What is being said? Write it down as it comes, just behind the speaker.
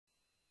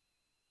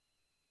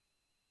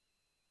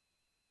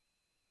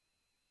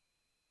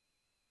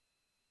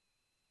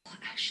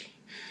Ashley.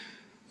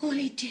 All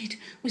he did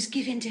was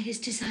give in to his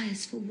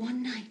desires for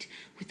one night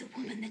with the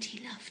woman that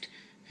he loved.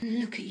 And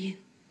look at you.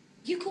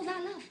 You call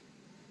that love?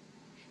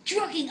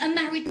 Drugging a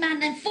married man,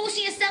 then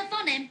forcing yourself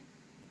on him?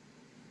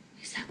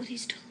 Is that what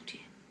he's told you?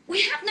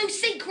 We have no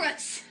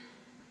secrets.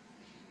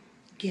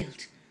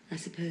 Guilt, I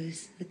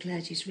suppose. The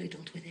clergy's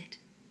riddled with it.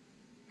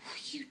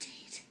 What you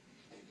did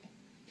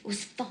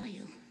was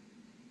vile.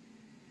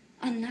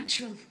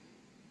 Unnatural.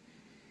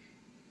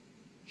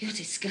 You're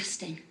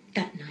disgusting.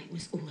 That night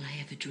was all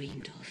I ever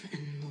dreamed of,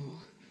 and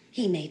more.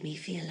 He made me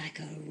feel like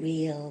a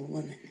real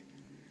woman.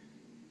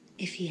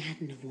 If he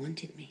hadn't have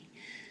wanted me,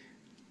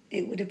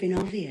 it would have been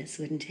obvious,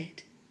 wouldn't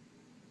it?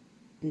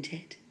 Wouldn't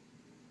it?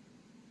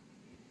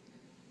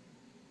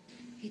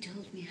 He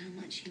told me how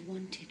much he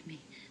wanted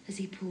me as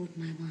he poured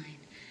my wine,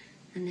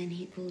 and then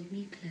he pulled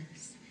me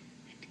close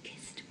and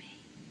kissed me.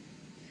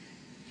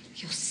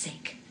 You're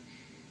sick.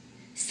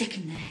 Sick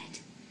in the head.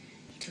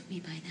 He took me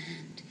by the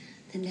hand,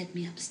 then led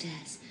me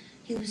upstairs.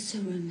 He was so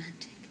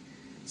romantic,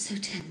 so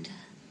tender.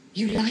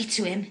 You lied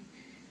to him,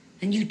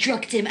 and you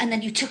drugged him, and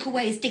then you took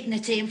away his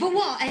dignity. And for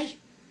what, eh?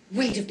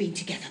 We'd have been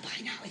together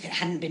by now if it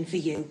hadn't been for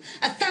you.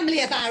 A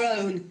family of our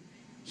own.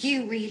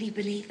 You really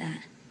believe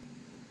that?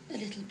 A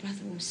little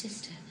brother or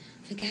sister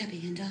for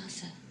Gabby and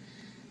Arthur.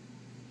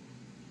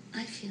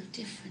 I feel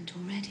different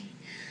already.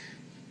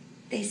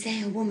 They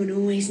say a woman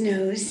always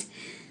knows.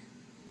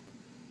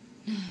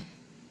 No.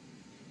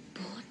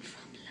 Born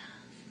from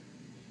love.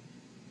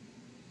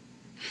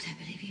 I don't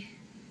believe you.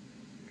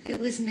 It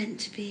was meant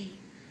to be.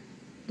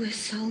 We're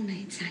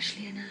soulmates,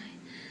 Ashley and I.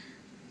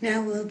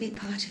 Now we'll be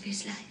part of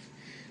his life.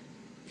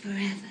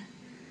 Forever.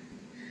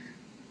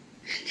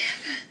 And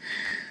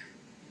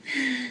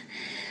ever.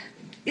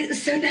 It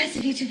was so nice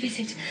of you to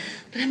visit,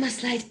 but I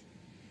must lie.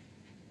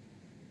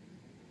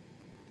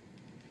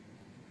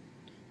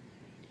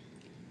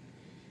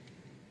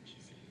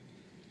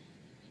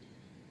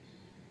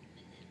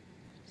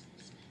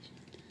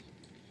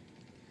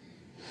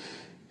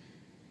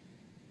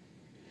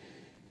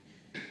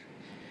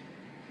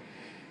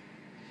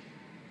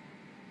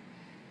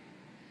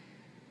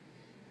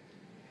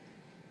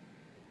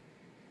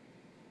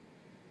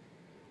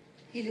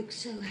 He looks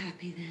so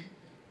happy then.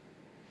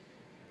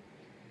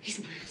 He's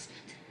my husband.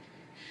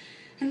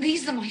 And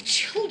these are my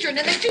children,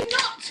 and they do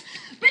not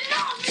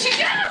belong to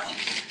you!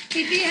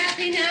 He'd be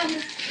happy now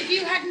if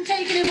you hadn't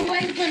taken him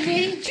away from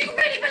me. Do you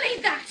really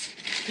believe that?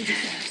 He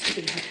deserves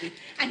to be happy,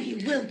 and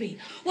he will be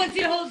once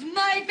he holds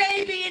my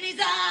baby in his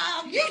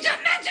arms. You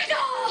demented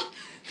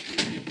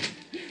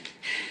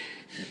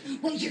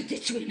What you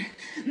did to him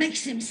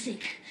makes him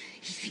sick.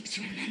 He thinks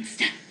you're a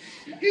monster.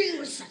 He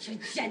was such a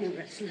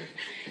generous lover.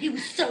 He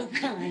was so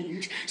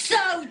kind,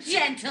 so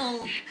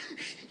gentle.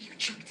 You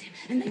drugged him,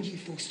 and then you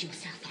forced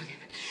yourself on him.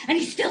 And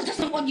he still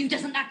doesn't want you.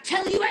 Doesn't that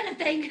tell you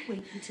anything?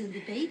 Wait until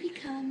the baby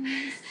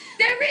comes.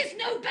 There is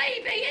no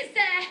baby, is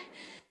there?